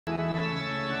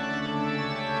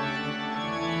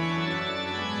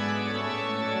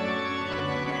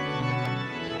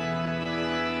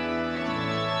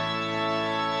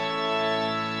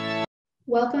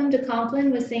Welcome to Compline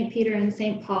with St. Peter and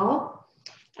St. Paul.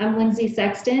 I'm Lindsay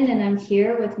Sexton, and I'm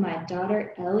here with my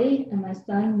daughter Ellie and my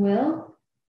son Will.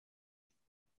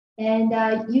 And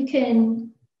you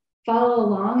can follow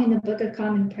along in the Book of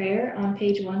Common Prayer on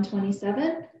page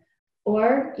 127,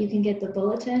 or you can get the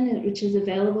bulletin, which is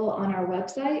available on our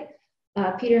website,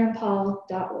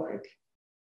 peterandpaul.org.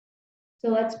 So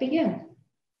let's begin.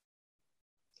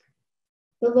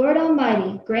 The Lord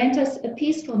Almighty grant us a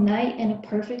peaceful night and a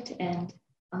perfect end.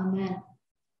 Amen.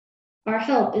 Our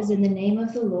help is in the name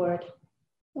of the Lord,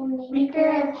 the maker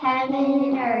of heaven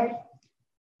and earth.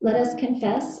 Let us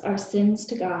confess our sins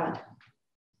to God.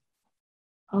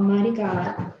 Almighty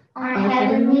God, our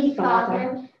heavenly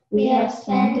Father, we have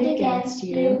sinned against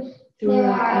you through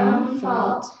our own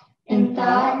fault, in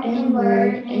thought and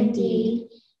word and deed,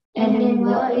 and in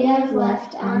what we have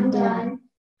left undone.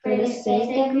 For the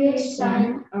sake of your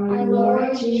Son, our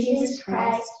Lord Jesus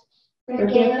Christ,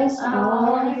 forgive us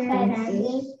all our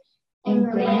offenses,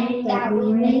 and grant that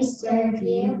we may serve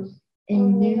you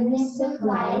in newness of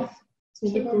life, to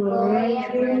the glory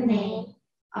of your name.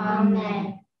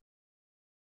 Amen.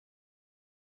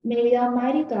 May the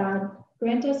Almighty God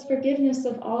grant us forgiveness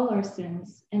of all our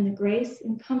sins and the grace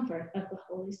and comfort of the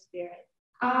Holy Spirit.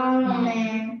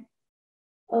 Amen.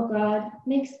 O God,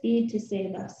 make speed to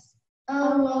save us.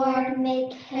 O Lord,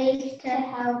 make haste to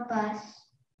help us.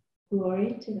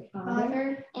 Glory to the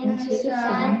Father, and to the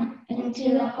Son, and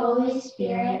to the Holy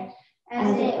Spirit,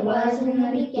 as it was in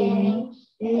the beginning,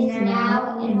 is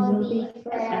now, and will be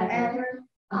forever.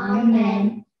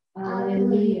 Amen.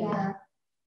 Alleluia.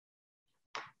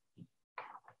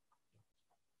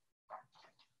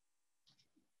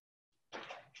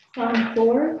 Psalm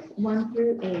 4, 1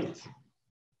 through 8.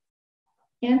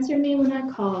 Answer me when I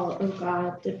call, O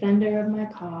God, defender of my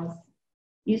cause.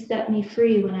 You set me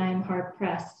free when I am hard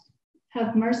pressed.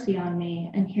 Have mercy on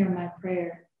me and hear my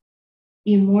prayer.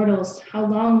 You mortals, how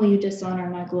long will you dishonor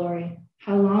my glory?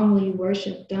 How long will you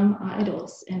worship dumb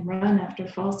idols and run after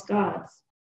false gods?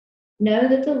 Know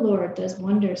that the Lord does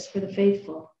wonders for the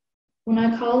faithful. When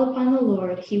I call upon the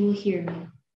Lord, he will hear me.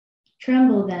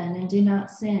 Tremble then and do not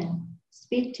sin.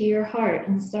 Speak to your heart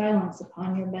in silence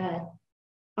upon your bed.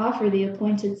 Offer the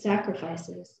appointed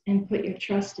sacrifices and put your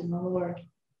trust in the Lord.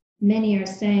 Many are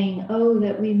saying, oh,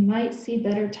 that we might see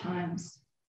better times.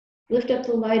 Lift up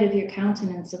the light of your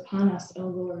countenance upon us, O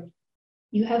Lord.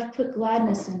 You have put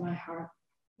gladness in my heart,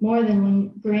 more than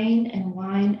when grain and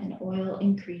wine and oil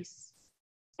increase.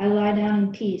 I lie down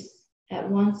in peace. At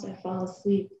once I fall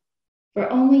asleep. For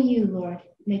only you, Lord,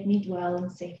 make me dwell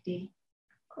in safety.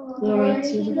 Glory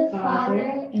to the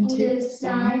Father, and to the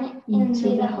Son, and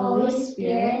to the Holy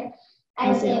Spirit,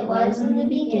 as it was in the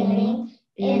beginning,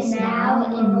 is now,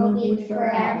 and will be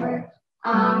forever.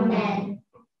 Amen.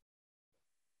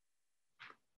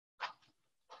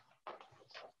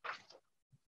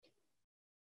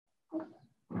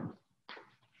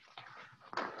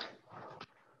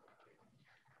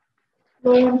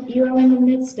 Lord, you are in the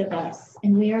midst of us,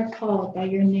 and we are called by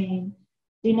your name.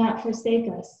 Do not forsake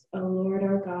us, O Lord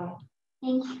our God.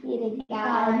 Thanks be to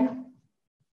God.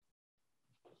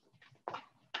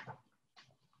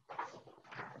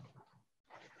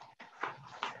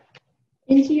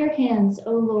 Into your hands,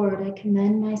 O Lord, I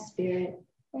commend my spirit.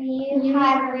 For you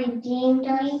have redeemed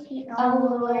us,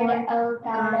 O Lord, O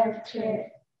God of truth.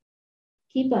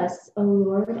 Keep us, O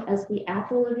Lord, as the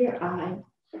apple of your eye.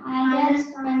 Hide us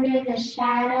under the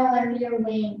shadow of your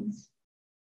wings.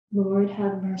 Lord,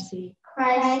 have mercy.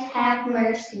 Christ, have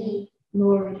mercy.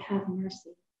 Lord, have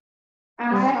mercy.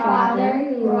 Our Father,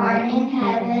 who art in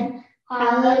heaven,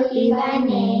 hallowed be thy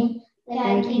name.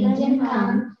 Thy kingdom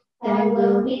come, thy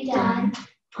will be done,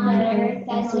 on earth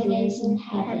as it is in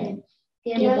heaven.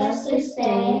 Give us this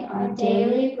day our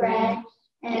daily bread,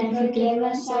 and forgive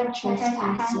us our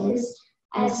trespasses,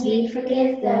 as we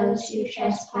forgive those who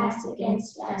trespass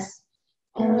against us.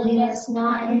 And lead us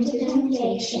not into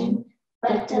temptation,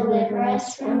 but deliver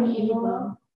us from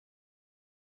evil.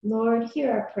 Lord,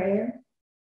 hear our prayer.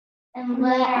 And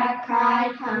let our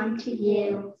cry come to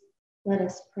you. Let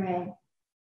us pray.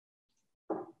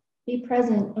 Be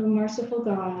present, O merciful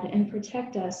God, and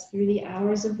protect us through the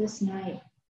hours of this night,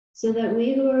 so that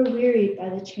we who are wearied by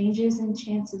the changes and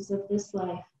chances of this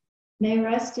life may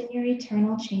rest in your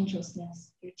eternal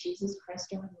changelessness through Jesus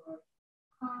Christ our Lord.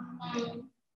 Amen.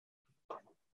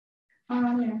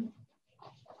 Amen.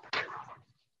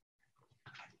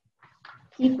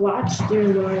 Keep watch, dear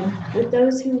Lord, with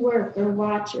those who work or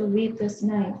watch or weep this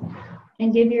night,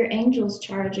 and give your angels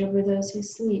charge over those who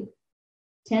sleep.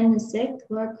 Tend the sick,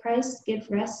 Lord Christ, give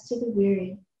rest to the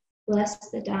weary. Bless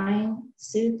the dying,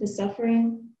 soothe the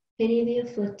suffering, pity the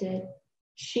afflicted,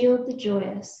 shield the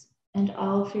joyous, and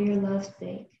all for your love's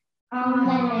sake.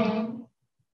 Amen.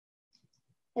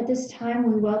 At this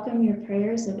time, we welcome your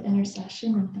prayers of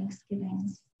intercession and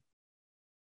thanksgivings.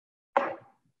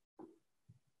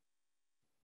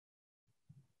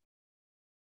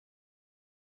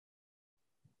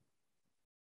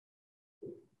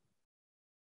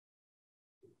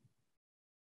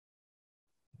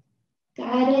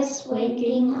 Guide us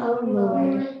waking, O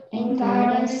Lord, and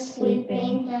guide us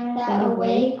sleeping, that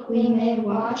awake we may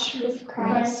watch with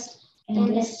Christ,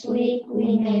 and asleep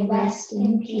we may rest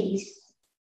in peace.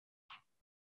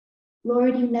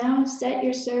 Lord, you now have set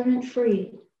your servant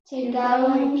free, to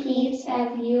go in peace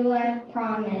as you have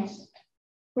promised.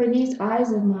 For these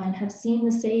eyes of mine have seen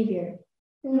the Savior,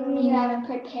 whom you have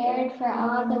prepared for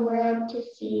all the world to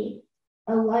see,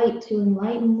 a light to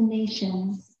enlighten the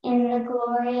nations, in the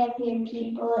glory of your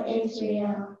people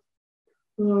Israel.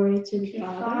 Glory to the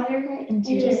Father, and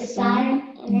to the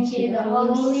Son, and to the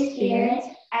Holy Spirit,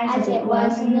 as it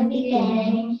was in the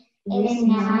beginning, is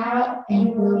now,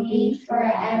 and will be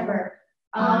forever.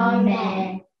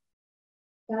 Amen.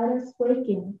 Guide us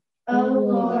waking, O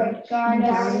Lord, guard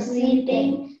us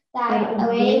sleeping, that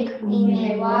awake we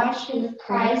may watch with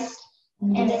Christ,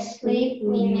 and asleep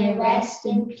we may rest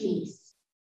in peace.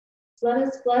 Let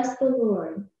us bless the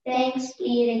Lord. Thanks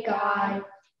be to God.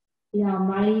 The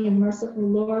Almighty and merciful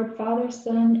Lord, Father,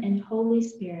 Son, and Holy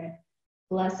Spirit,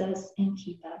 bless us and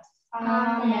keep us.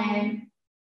 Amen.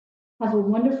 Have a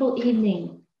wonderful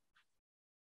evening.